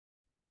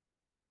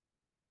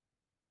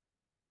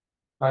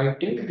I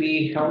think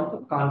we have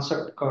the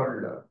concept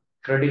called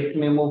credit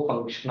memo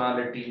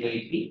functionality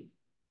AP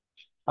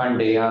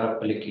and AR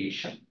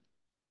application.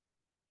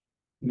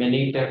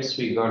 Many times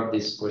we got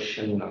this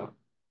question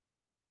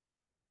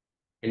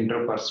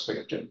inter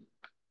perspective.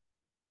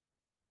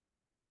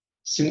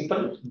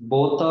 Simple,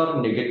 both are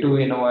negative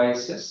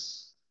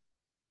invoices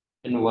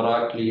in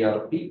Oracle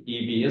ERP,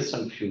 EBS,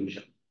 and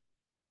Fusion.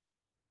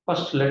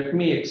 First, let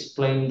me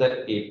explain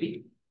the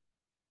AP.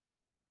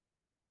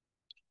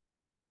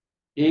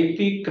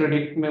 AP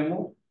credit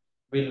memo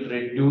will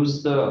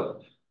reduce the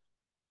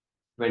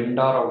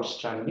vendor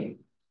outstanding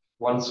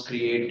once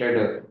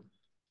created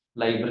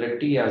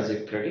liability as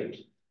a credit,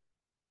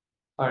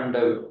 and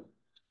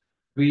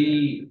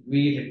we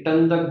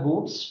return the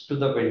goods to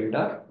the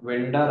vendor.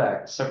 Vendor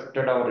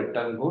accepted our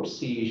return goods.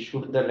 He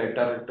issued the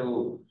letter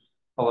to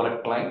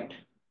our client.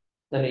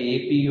 Then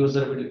AP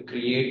user will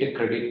create a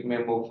credit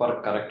memo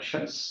for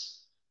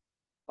corrections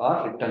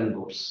or return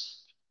goods.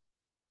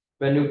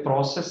 When you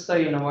process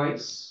the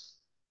invoice,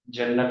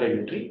 journal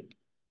entry,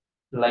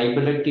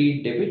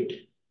 liability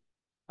debit,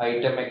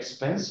 item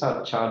expense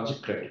or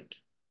charge credit.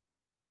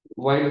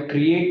 While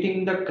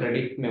creating the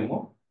credit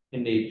memo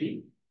in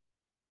AP,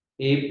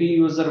 AP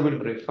user will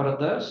refer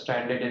the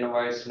standard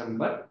invoice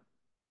number.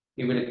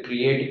 He will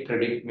create a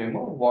credit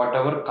memo.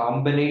 Whatever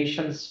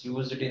combinations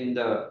used in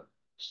the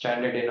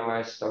standard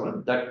invoice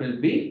level, that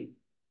will be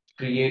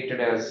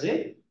created as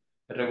a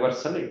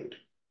reversal entry.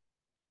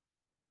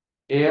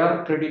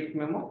 AR credit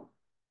memo.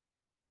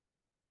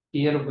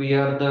 Here we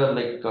are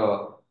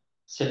the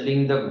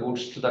selling the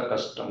goods to the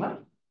customer.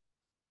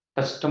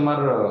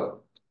 Customer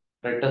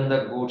return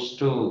the goods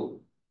to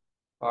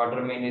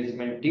order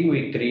management team.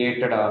 We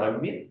created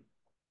RMA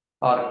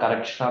or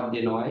correction of the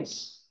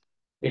invoice.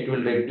 It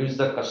will reduce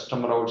the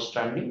customer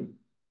outstanding.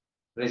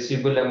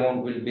 Receivable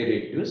amount will be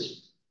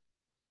reduced.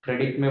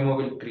 Credit memo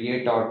will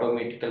create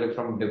automatically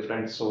from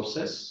different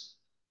sources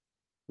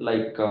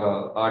like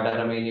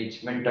order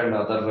management and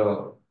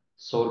other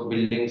source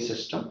building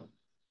system.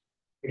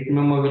 Credit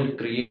memo will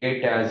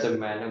create as a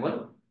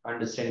manual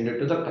and send it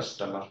to the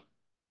customer.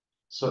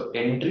 So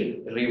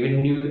entry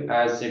revenue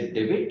as a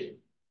debit,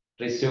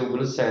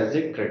 receivables as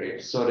a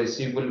credit. So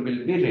receivable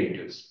will be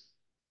reduced.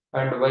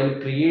 And while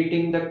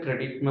creating the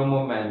credit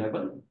memo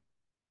manual,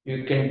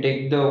 you can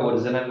take the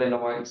original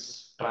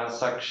invoice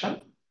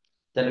transaction,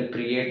 then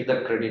create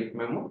the credit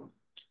memo.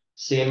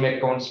 Same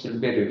accounts will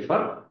be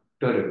referred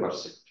to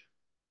reverse it.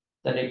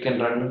 Then you can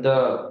run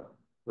the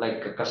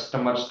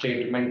customer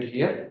statement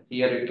here.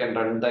 Here you can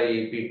run the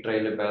AP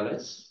trial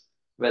balance,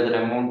 whether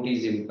amount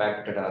is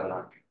impacted or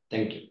not.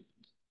 Thank you.